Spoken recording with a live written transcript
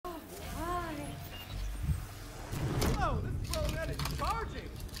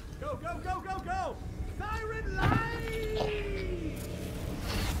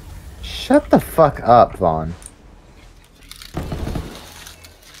Shut the fuck up, Vaughn.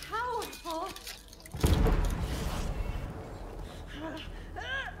 Powerful.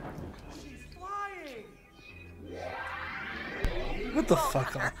 She's flying. What the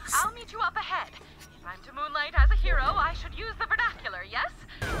fuck? I'll meet you up ahead. If I'm to moonlight as a hero, I should use the vernacular, yes?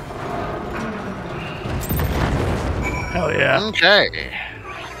 Hell yeah. Okay.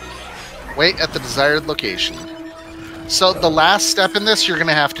 Wait at the desired location. So the last step in this, you're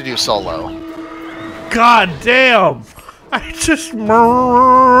gonna have to do solo. God damn! I just.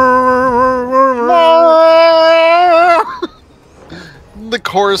 The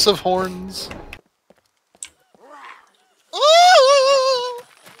chorus of horns.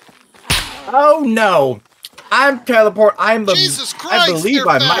 Oh no! I'm teleport. I'm the. Jesus Christ! I believe they're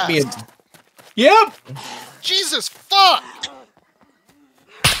I might be. fast. Yep. Jesus fuck!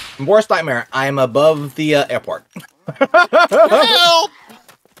 Worst nightmare. I'm above the airport. Help!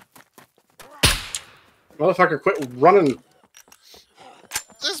 Motherfucker, quit running.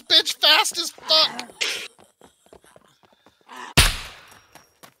 This bitch fast as fuck.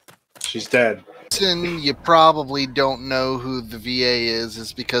 She's dead. reason you probably don't know who the VA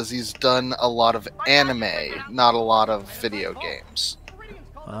is because he's done a lot of anime, not a lot of video games.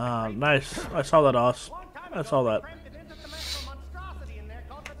 Ah, nice. I saw that, Oz. I saw that.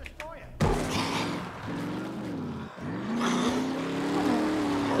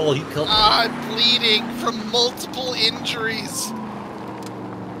 Oh, you killed me. I'm bleeding from multiple injuries.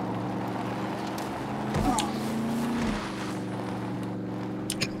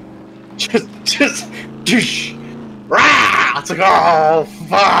 Just, douche. Rah! It's like, oh,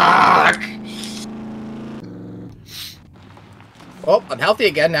 fuck. Oh, I'm healthy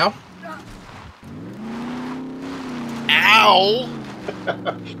again now. Ow!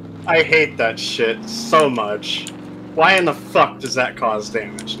 I hate that shit so much. Why in the fuck does that cause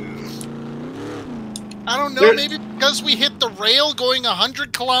damage now? I don't know, There- maybe because we hit the rail going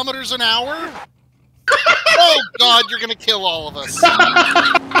 100 kilometers an hour? Oh god, you're gonna kill all of us.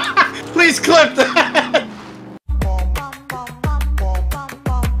 Please clip that!